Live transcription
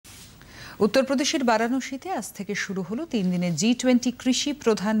উত্তরপ্রদেশের বারাণসীতে আজ থেকে শুরু হলো 3 দিনের G20 কৃষি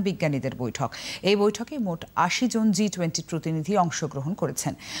প্রধান বিজ্ঞানীদের বৈঠক। এই বৈঠকে মোট 80 জন G20 প্রতিনিধি অংশগ্রহণ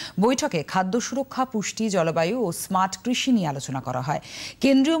করেছেন। বৈঠকে খাদ্য সুরক্ষা, পুষ্টি, জলবায়ু ও স্মার্ট কৃষি নিয়ে আলোচনা করা হয়।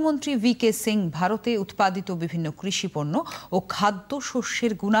 কেন্দ্রীয় মন্ত্রী VK সিং ভারতে উৎপাদিত বিভিন্ন কৃষি পণ্য ও খাদ্য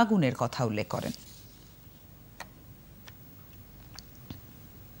শস্যের গুণাগুণের কথা উল্লেখ করেন।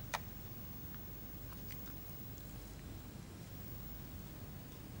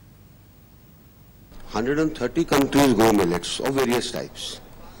 $130 countries grow millets of various types.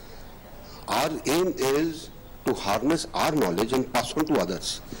 Our aim is to harness our knowledge and pass on to others.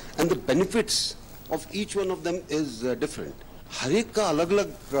 And the benefits of each one of them is different. हर एक का अलग-अलग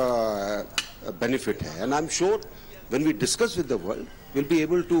benefit है. And I'm sure when we discuss with the world, we'll be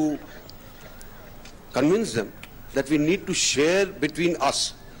able to convince them that we need to share between us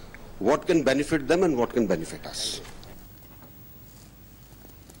what can benefit them and what can benefit us.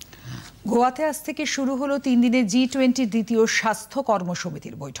 গোয়াতে আজ থেকে শুরু হলো 3 দিনের G20 দ্বিতীয় স্বাস্থ্য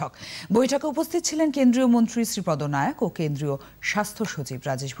কর্মসমিতির বৈঠক। বৈঠকে উপস্থিত ছিলেন কেন্দ্রীয় মন্ত্রী শ্রীপদ নায়ক ও কেন্দ্রীয় স্বাস্থ্য সচিব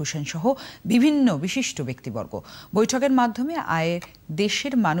রাজেশ ভূষণ সহ বিভিন্ন বিশিষ্ট ব্যক্তিবর্গ। বৈঠকের মাধ্যমে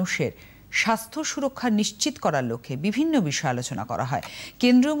দেশের মানুষের স্বাস্থ্য সুরক্ষা নিশ্চিত করার লক্ষ্যে বিভিন্ন বিষয়ে আলোচনা করা হয়।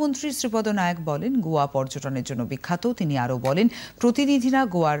 কেন্দ্রীয় মন্ত্রী শ্রীপদ নায়ক বলেন, গোয়া পর্যটনের জন্য বিখ্যাত। তিনি আরও বলেন, প্রতিনিধিরা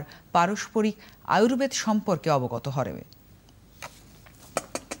গোয়ার পারস্পরিক আয়ুর্বেদ সম্পর্কে অবগত হবে।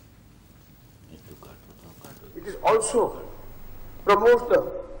 It is also promotes the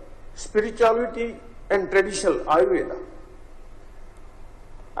spirituality and traditional Ayurveda.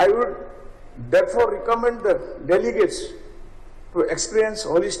 I would therefore recommend the delegates to experience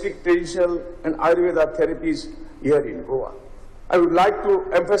holistic traditional and Ayurveda therapies here in Goa. I would like to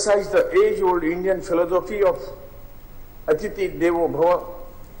emphasize the age-old Indian philosophy of Atiti Devo Bhava,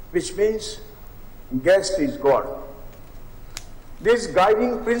 which means guest is God. This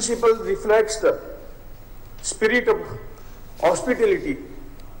guiding principle reflects the spirit of hospitality,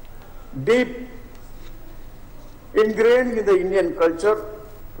 deep ingrained in the Indian culture,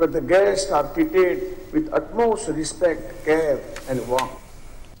 where the guests are treated with utmost respect, care and warmth.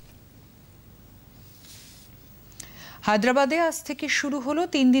 হায়দ্রাবাদে আজ থেকে শুরু হলো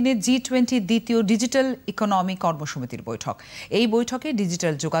 3 দিনের G20 দ্বিতীয় digital economy কর্মসমিতির বৈঠক। এই বৈঠকে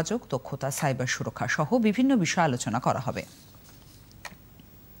ডিজিটাল যোগাযোগ, দক্ষতা, সাইবার সুরক্ষা সহ বিভিন্ন বিষয়ে আলোচনা করা হবে।